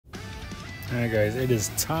Alright guys, it is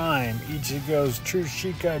time. Ichigo's True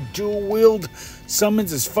Shikai Dual Wield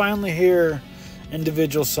Summons is finally here.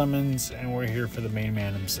 Individual summons, and we're here for the main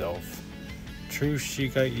man himself. True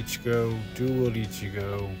Shikai Ichigo, Dual Wield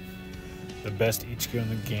Ichigo. The best Ichigo in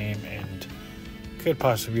the game, and could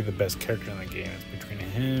possibly be the best character in the game. It's between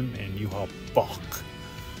him and Yuha Bach.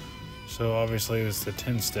 So obviously it's the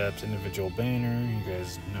 10 steps, individual banner. You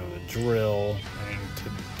guys know the drill. And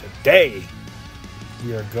today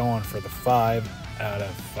we are going for the 5 out of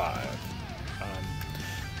 5.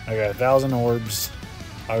 I got 1,000 orbs.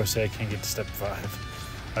 Obviously I can't get to step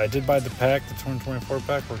 5. I did buy the pack, the 2024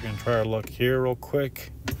 pack. We're going to try our luck here real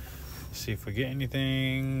quick. See if we get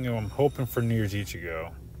anything. I'm hoping for New Year's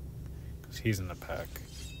Ichigo, because he's in the pack.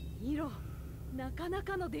 New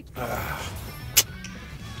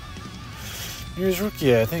Year's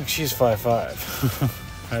Rookie, I think she's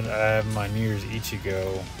 5-5. I have my New Year's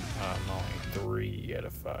Ichigo. I'm only 3 out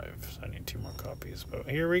of 5, so I need 2 more copies. But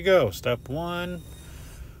here we go. Step 1.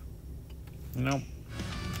 Nope.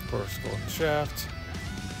 Of course, golden shaft.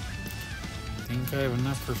 I think I have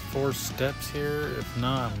enough for 4 steps here. If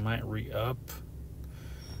not, I might re-up.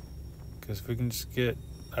 Because if we can just get...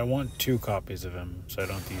 I want 2 copies of him, so I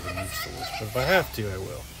don't have to use an each source. But if I have to, I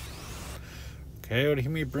will. Okay, what do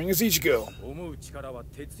you bring us Ichigo?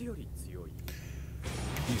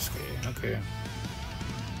 Yusuke, okay.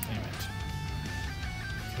 Damn it.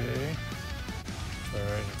 Okay.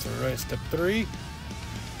 Alright, it's alright. Step 3.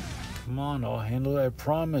 Come on, I'll handle it. I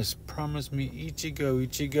promise. Promise me Ichigo,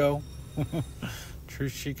 Ichigo. True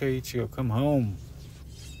Shikai Ichigo, come home.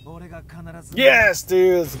 Yes,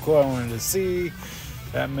 dude, that's what I wanted to see.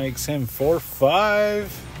 That makes him 4-5.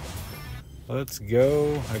 Let's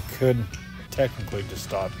go. I could technically just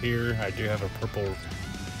stop here. I do have a purple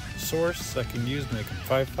source I can use, make him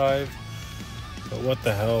 5-5. But what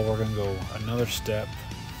the hell, we're gonna go another step.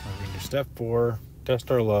 We're gonna do step 4,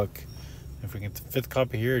 test our luck. If we get the 5th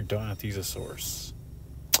copy here, don't have to use a source.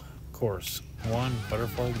 Of course. 1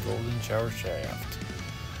 butterfly golden shower shaft.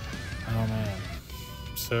 Oh man.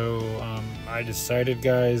 So I decided,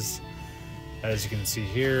 guys, as you can see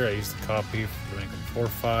here, I used the copy to make him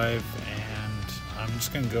 4-5, and I'm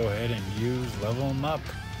just gonna go ahead and level him up.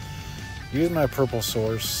 Use my purple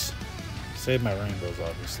source. Save my rainbows,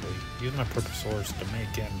 obviously. Use my purple source to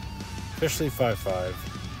make him officially 5-5.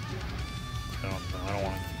 I don't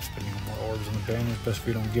want to keep spending more orbs on the banners, but if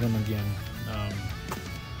we don't get them again.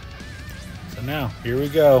 So now, here we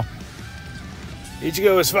go.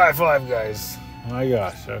 Ichigo is 5-5, guys. Oh my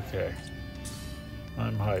gosh, okay.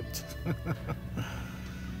 I'm hyped.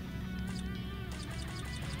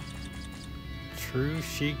 True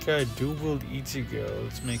Shikai Dual Wield Ichigo.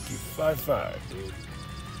 Let's make you 5-5, dude.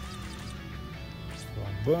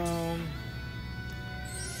 Boom, boom.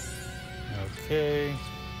 Okay.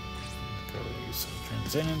 Go use some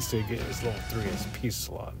transcendence to get his level 3 SP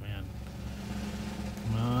slot, man.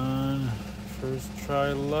 Come on. First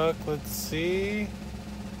try luck. Let's see.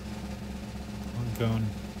 I'm going.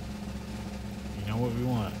 You know what we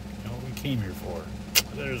want. You know what we came here for.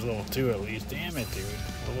 There's level 2 at least. Damn it, dude.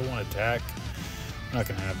 Level 1 attack. I'm not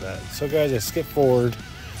gonna have that. So guys, I skipped forward.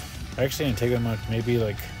 I actually didn't take that much. Maybe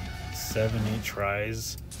like 7-8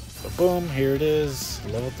 tries. But boom, here it is.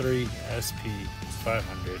 Level 3 SP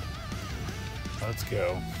 500. Let's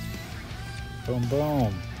go. Boom,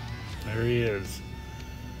 boom. There he is.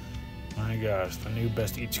 My gosh, the new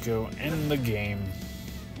best Ichigo in the game.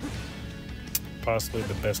 Possibly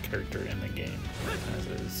the best character in the game, as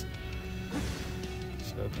is.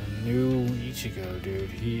 So the new Ichigo, dude,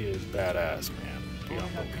 he is badass, man.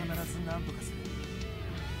 Beyond belief.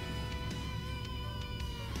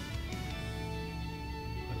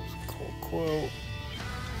 Quote.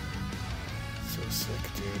 So sick,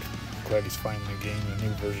 dude. Glad he's finally getting a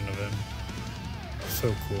new version of him.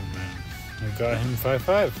 So cool, man. We got him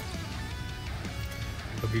 5-5.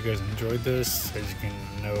 Hope you guys enjoyed this. As you can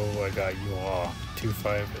know, I got Yuha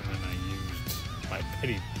 2-5, and then I used my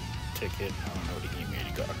pity ticket. I don't know what he made.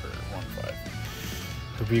 He got her 1-5.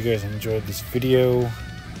 Hope you guys enjoyed this video.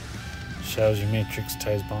 Shaoji Matrix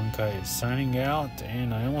Ties Bankai is signing out,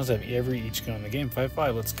 and I almost have every Ichigo in the game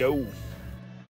 5-5. Let's go.